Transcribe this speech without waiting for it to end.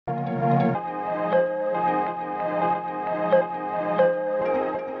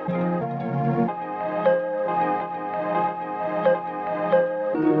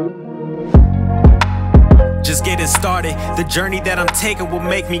started. The journey that I'm taking will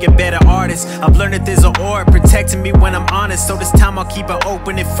make me a better artist. I've learned that there's an aura protecting me when I'm honest. So this time I'll keep it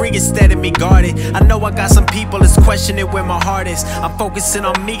open and free instead of me guarded. I know I got some people that's questioning where my heart is. I'm focusing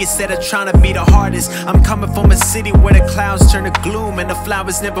on me instead of trying to be the hardest. I'm coming from a city where the clouds turn to gloom and the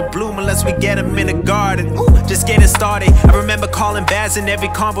flowers never bloom unless we get them in a garden. Ooh, just getting started. I remember calling Baz in every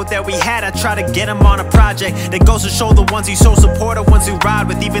combo that we had. I try to get him on a project that goes to show the ones who show support, the ones who ride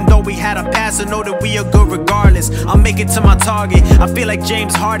with. Even though we had a past, I know that we are good regardless. I'll make it to my target. I feel like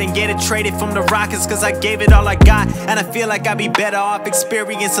James Harden, get it traded from the Rockets, cause I gave it all I got. And I feel like I'd be better off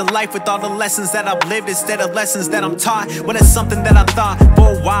experiencing life with all the lessons that I've lived instead of lessons that I'm taught. Well, that's something that I thought for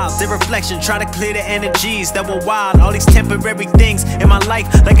a while. The reflection, try to clear the energies that were wild. All these temporary things in my life,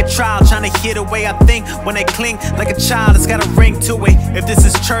 like a trial, trying to hear the way I think. When I cling like a child, it's got a ring to it. If this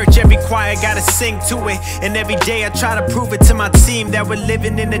is church, every choir gotta sing to it. And every day I try to prove it to my team that we're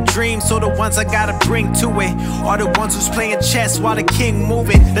living in a dream. So the ones I gotta bring to it are the ones who's playing chess while the king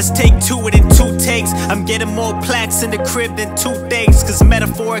moving. Let's take to it in 2 takes. I'm getting more plaques in the crib than toothaches, cause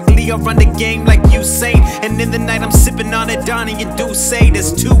metaphorically I run the game like Usain. And in the night I'm sipping on it, Donnie and do say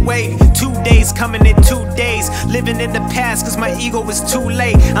there's 2 days coming in 2 days. Living in the past cause my ego is too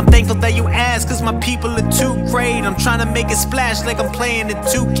late. I'm thankful that you asked cause my people are too great. I'm trying to make it splash like I'm playing in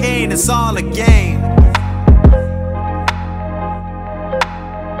 2K and it's all a game.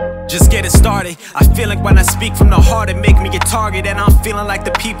 Just get it started. I feel like when I speak from the heart it make me a target. And I'm feeling like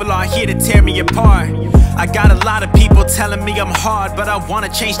the people are here to tear me apart. I got a lot of people telling me I'm hard, but I wanna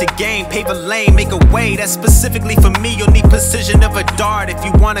change the game, pave a lane, make a way. That's specifically for me. You'll need precision of a dart if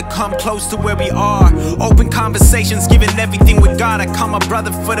you wanna come close to where we are. Open conversations, giving everything we got. I call my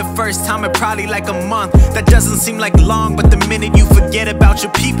brother for the first time in probably like a month. That doesn't seem like long, but the minute you forget about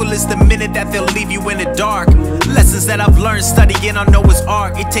your people is the minute that they'll leave you in the dark. Lessons that I've learned studying on Noah's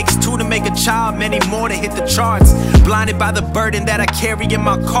Ark. It takes 2 to make a child, many more to hit the charts. Blinded by the burden that I carry in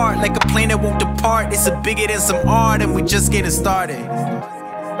my cart, like a plane that won't depart. It's a bigger than some art and we just getting started.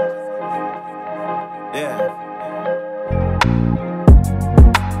 Yeah.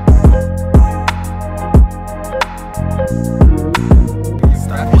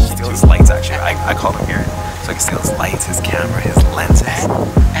 Steals lights actually. I call him here. So he steals lights, his camera, his lenses.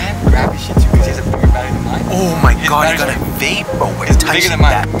 And grab his shit too because he has a bigger battery than mine. Oh my god, he got a vape, bro. It's bigger than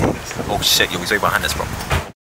mine. Oh shit, yo, he's right behind us, bro.